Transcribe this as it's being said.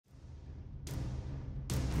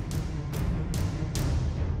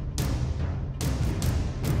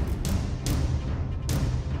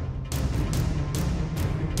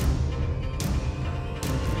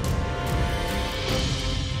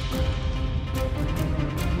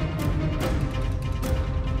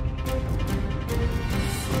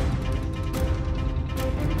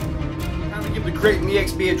Kraton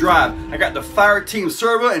EXB drive. I got the Fireteam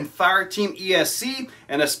Servo and Fireteam ESC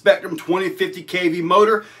and a Spectrum 2050 kV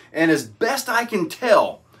motor. And as best I can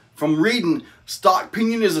tell from reading, stock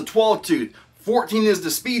pinion is a 12 tooth, 14 is the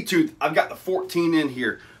speed tooth. I've got the 14 in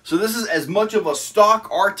here. So this is as much of a stock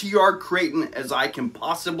RTR Kraton as I can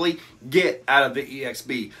possibly get out of the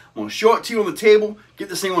EXB. I'm going to show it to you on the table, get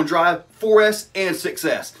this thing on drive, 4S and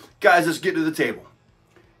 6S. Guys, let's get to the table.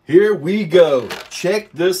 Here we go.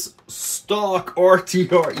 Check this stock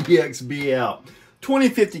RTR EXB out.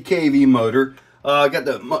 2050 kV motor. Got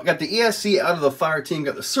the ESC out of the Fireteam,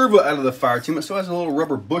 got the Servo out of the Fireteam. It still has a little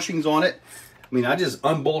rubber bushings on it. I mean, I just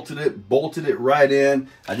unbolted it, bolted it right in.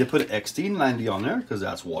 I did put an XT90 on there because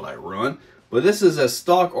that's what I run. But this is as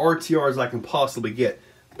stock RTR as I can possibly get.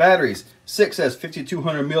 Batteries, 6S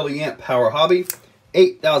 5200 milliamp power hobby,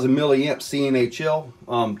 8000 milliamp CNHL,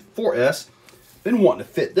 4S. Been wanting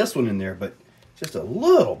to fit this one in there, but just a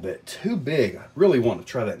little bit too big. I really want to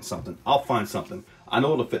try that in something. I'll find something. I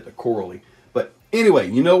know it'll fit the Corally. But anyway,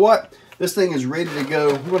 you know what? This thing is ready to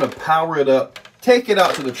go. We're going to power it up, take it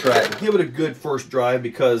out to the track, give it a good first drive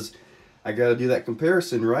because I got to do that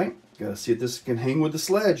comparison, right? Got to see if this can hang with the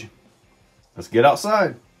sledge. Let's get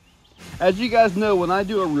outside. As you guys know, when I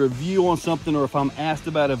do a review on something or if I'm asked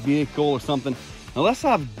about a vehicle or something, unless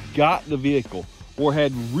I've got the vehicle or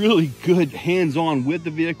had really good hands-on with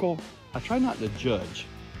the vehicle, I try not to judge.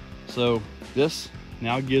 So this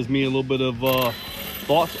now gives me a little bit of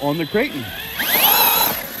thoughts on the Kraton.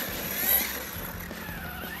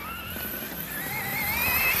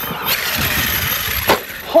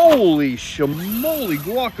 Holy shamoly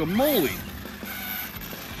guacamole.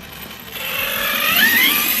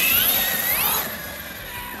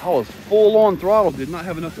 I was full on throttle, did not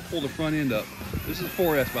have enough to pull the front end up. This is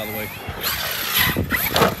 4S, by the way.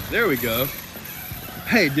 There we go.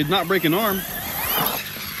 Hey, did not break an arm.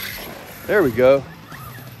 There we go.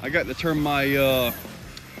 I got to turn my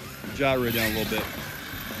gyro down a little bit.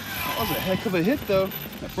 That was a heck of a hit though.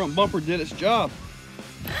 That front bumper did its job.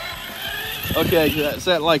 Okay, that's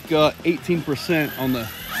at like 18% on the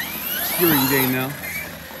steering gain now.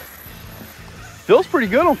 Feels pretty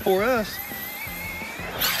good on 4S.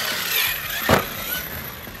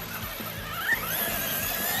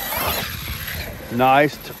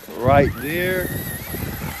 Nice, right there.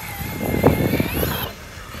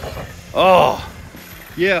 Oh,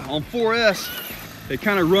 yeah, on 4S, it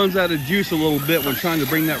kind of runs out of juice a little bit when trying to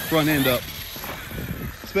bring that front end up,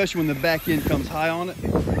 especially when the back end comes high on it.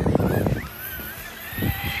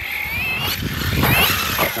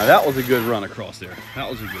 Now that was a good run across there. That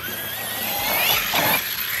was a good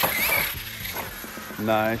run.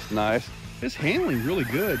 Nice, nice. It's handling really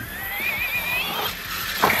good.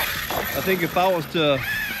 I think if I was to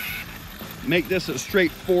make this a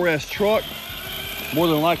straight 4S truck, more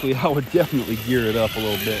than likely I would definitely gear it up a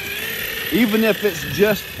little bit. Even if it's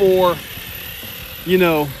just for, you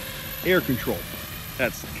know, air control.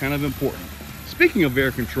 That's kind of important. Speaking of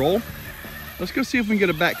air control, let's go see if we can get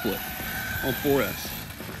a backflip on 4S.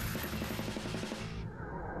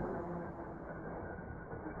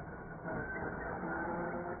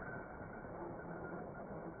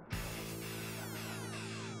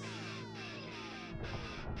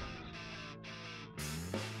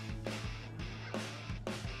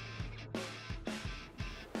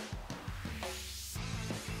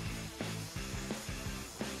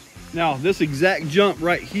 Now, this exact jump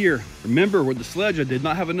right here, remember with the sledge, I did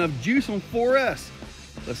not have enough juice on 4S.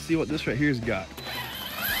 Let's see what this right here's got.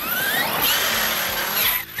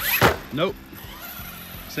 Nope.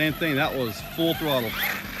 Same thing, that was full throttle.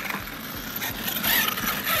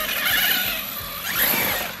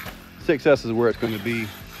 6S is where it's going to be.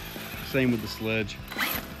 Same with the sledge.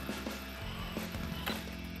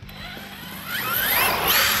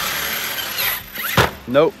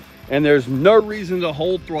 Nope. And there's no reason to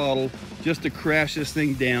hold throttle just to crash this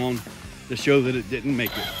thing down to show that it didn't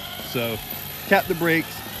make it. So tap the brakes,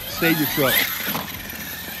 save your truck.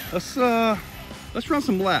 Let's run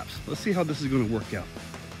some laps. Let's see how this is going to work out.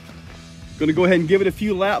 Going to go ahead and give it a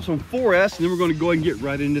few laps on 4S, and then we're going to go ahead and get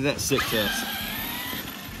right into that 6S.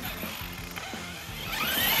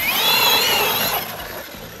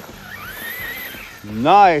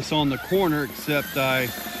 Nice on the corner, except I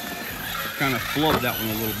kind of flubbed that one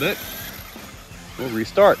a little bit. We'll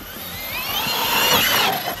restart.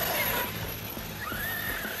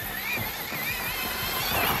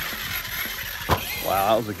 Wow,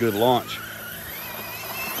 that was a good launch.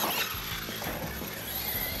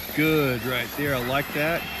 Good right there, I like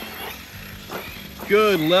that.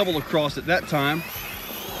 Good level across it that time.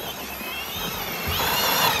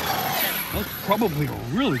 That was probably a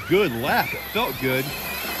really good lap. It felt good.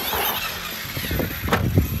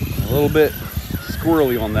 A little bit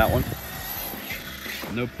squirrely on that one.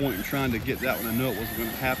 No point in trying to get that one. I know it wasn't going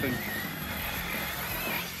to happen.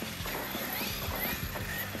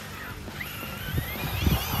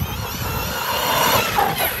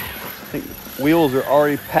 I think the wheels are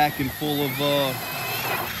already packing full of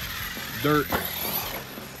dirt.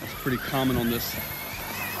 That's pretty common on this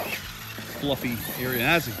fluffy area.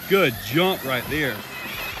 That's a good jump right there.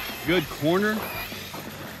 Good corner.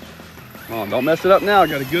 Oh, don't mess it up now.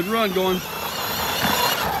 Got a good run going.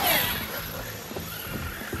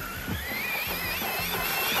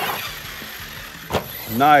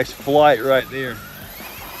 Nice flight right there.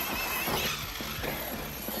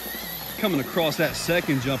 Coming across that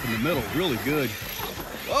second jump in the middle, really good.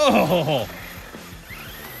 Oh!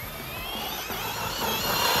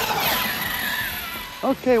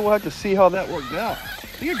 Okay, we'll have to see how that worked out.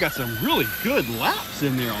 I think I got some really good laps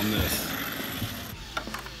in there on this.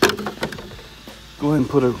 Go ahead and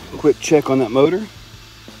put a quick check on that motor.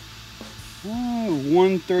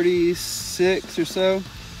 136 or so.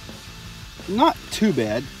 Not too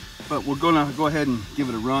bad, but we're gonna go ahead and give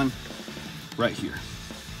it a run right here.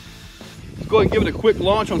 Let's go ahead and give it a quick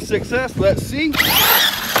launch on 6S. Let's see.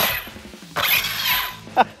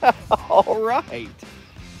 All right.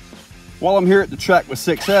 While I'm here at the track with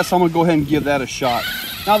 6S, I'm gonna go ahead and give that a shot.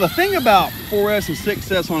 Now the thing about 4S and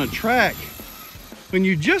 6S on a track, when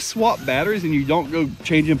you just swap batteries and you don't go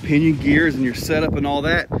changing pinion gears and your setup and all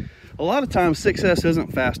that, a lot of times 6S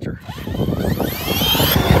isn't faster.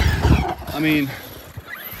 I mean,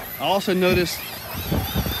 I also noticed,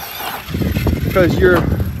 because you're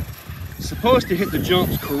supposed to hit the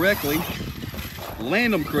jumps correctly,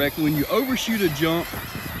 land them correctly, when you overshoot a jump,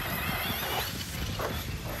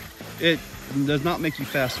 it does not make you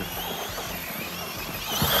faster.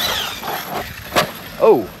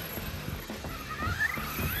 Oh.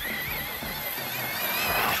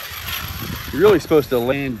 You're really supposed to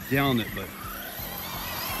land down it, but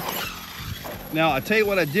now I tell you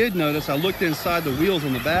what I did notice. I looked inside the wheels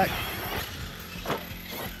on the back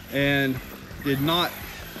and did not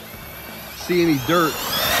see any dirt.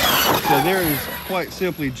 So there is quite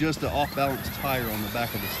simply just an off-balance tire on the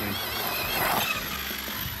back of this thing.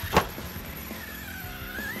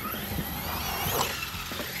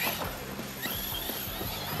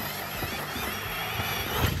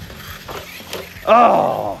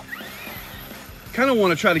 Oh, kind of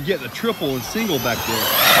want to try to get the triple and single back there.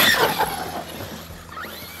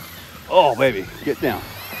 Oh, baby, get down.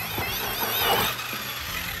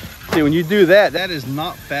 See, when you do that, that is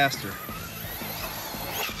not faster.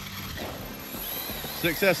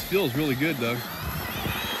 6S feels really good, though.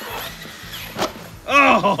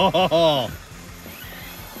 Oh!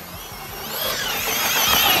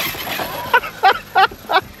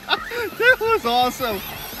 That was awesome.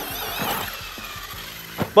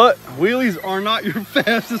 But wheelies are not your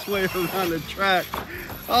fastest way around the track.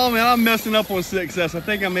 Oh man, I'm messing up on 6S. I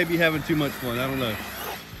think I may be having too much fun. I don't know.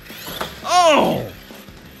 Oh!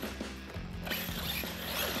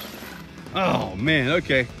 Oh man,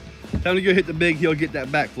 okay. Time to go hit the big hill, get that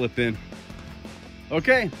backflip in.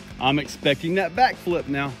 Okay, I'm expecting that backflip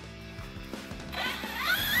now.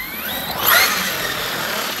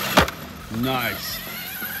 Nice.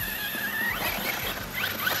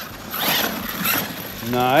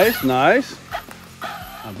 Nice, nice.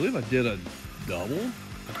 I believe I did a double,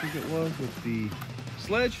 I think it was, with the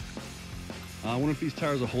sledge. I wonder if these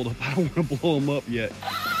tires will hold up. I don't want to blow them up yet.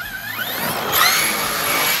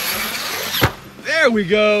 There we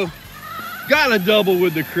go. Got a double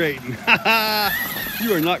with the Kraton.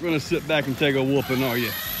 You are not going to sit back and take a whooping, are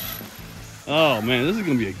you? Oh man, this is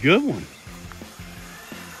going to be a good one.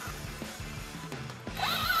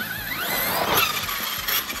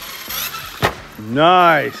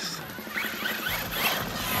 Nice.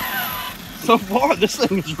 So far, this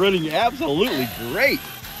thing is running absolutely great.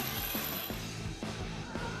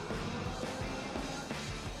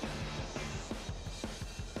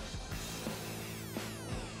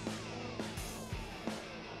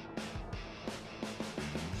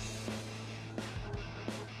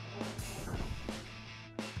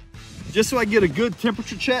 Just so I get a good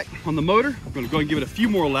temperature check on the motor, I'm going to go and give it a few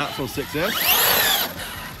more laps on 6S.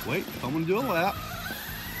 Wait, I'm going to do a lap.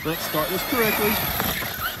 Let's start this correctly.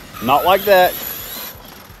 Not like that.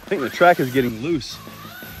 I think the track is getting loose.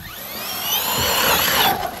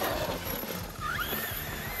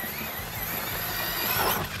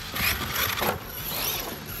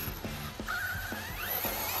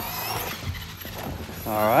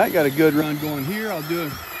 All right, got a good run going here. I'll do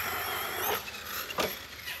it.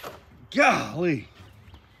 Golly.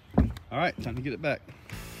 All right, time to get it back.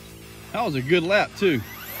 That was a good lap too.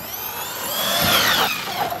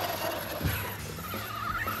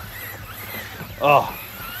 Oh,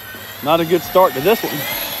 not a good start to this one.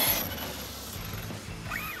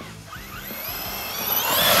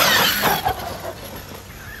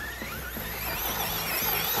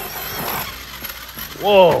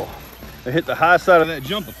 Whoa, I hit the high side of that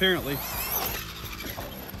jump apparently.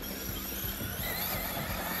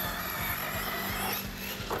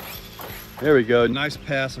 There we go, nice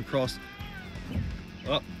pass across.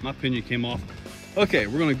 Oh, my pinion came off. Okay,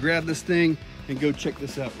 we're gonna grab this thing and go check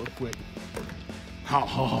this out real quick.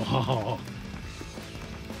 All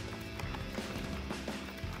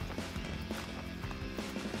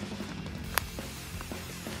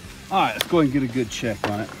right, let's go ahead and get a good check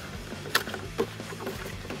on it.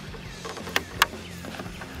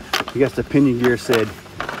 I guess the pinion gear said,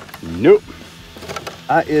 nope,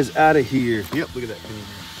 I is out of here. Yep, look at that pinion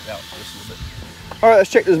gear out just a little bit. All right, let's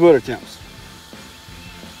check this motor temps.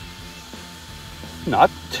 Not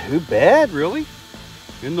too bad, really.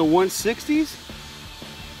 In the 160s.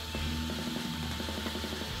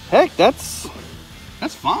 Heck, that's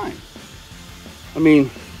fine. I mean,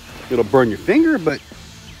 it'll burn your finger, but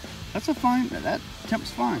that's a fine, that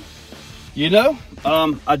temp's fine. You know,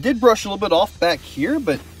 I did brush a little bit off back here,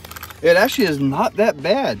 but it actually is not that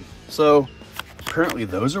bad. So apparently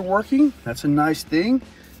those are working. That's a nice thing.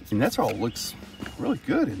 And that's all looks really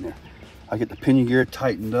good in there. I get the pinion gear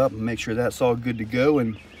tightened up and make sure that's all good to go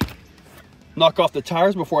and knock off the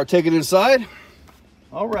tires before I take it inside.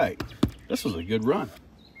 All right, this was a good run.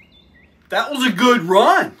 That was a good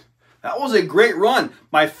run. That was a great run.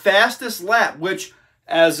 My fastest lap, which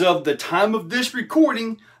as of the time of this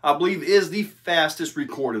recording, I believe is the fastest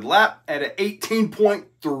recorded lap at an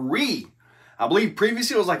 18.3. I believe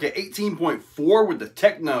previously it was like an 18.4 with the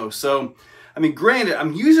Techno. So, I mean, granted,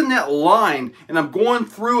 I'm using that line and I'm going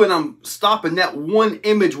through and I'm stopping that one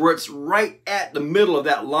image where it's right at the middle of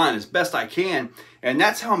that line as best I can. And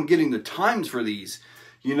that's how I'm getting the times for these,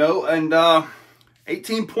 you know, and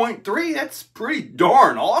 18.3, that's pretty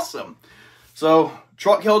darn awesome. So,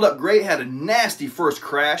 truck held up great, had a nasty first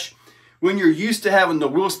crash. When you're used to having the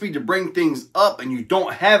wheel speed to bring things up and you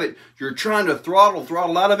don't have it, you're trying to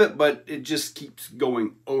throttle out of it, but it just keeps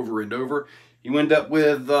going over and over. You end up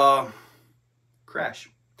with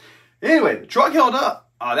crash. Anyway, the truck held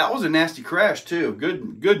up. That was a nasty crash too.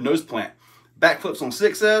 Good nose plant. Backflips on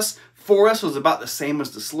 6S. 4S was about the same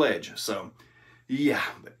as the sledge. So, yeah.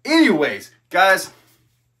 But anyways, guys,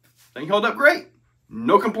 thing held up great.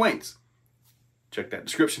 No complaints. Check that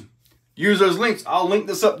description. Use those links. I'll link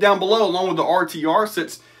this up down below along with the RTR,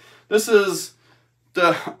 since this is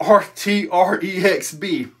the RTR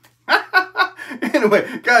EXB.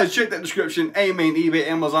 Anyway, guys, check that description. AMain, eBay,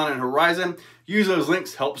 Amazon, and Horizon. Use those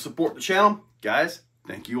links. Help support the channel. Guys,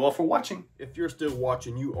 thank you all for watching. If you're still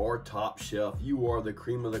watching, you are top shelf. You are the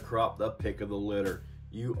cream of the crop, the pick of the litter.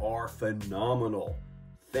 You are phenomenal.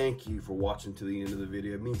 Thank you for watching to the end of the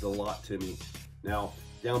video. It means a lot to me. Now,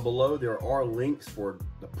 down below, there are links for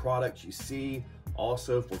the products you see,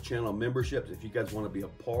 also for channel memberships. If you guys want to be a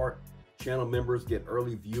part, channel members get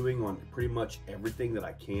early viewing on pretty much everything that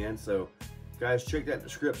I can. So, guys, check that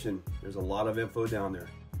description. There's a lot of info down there.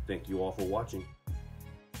 Thank you all for watching.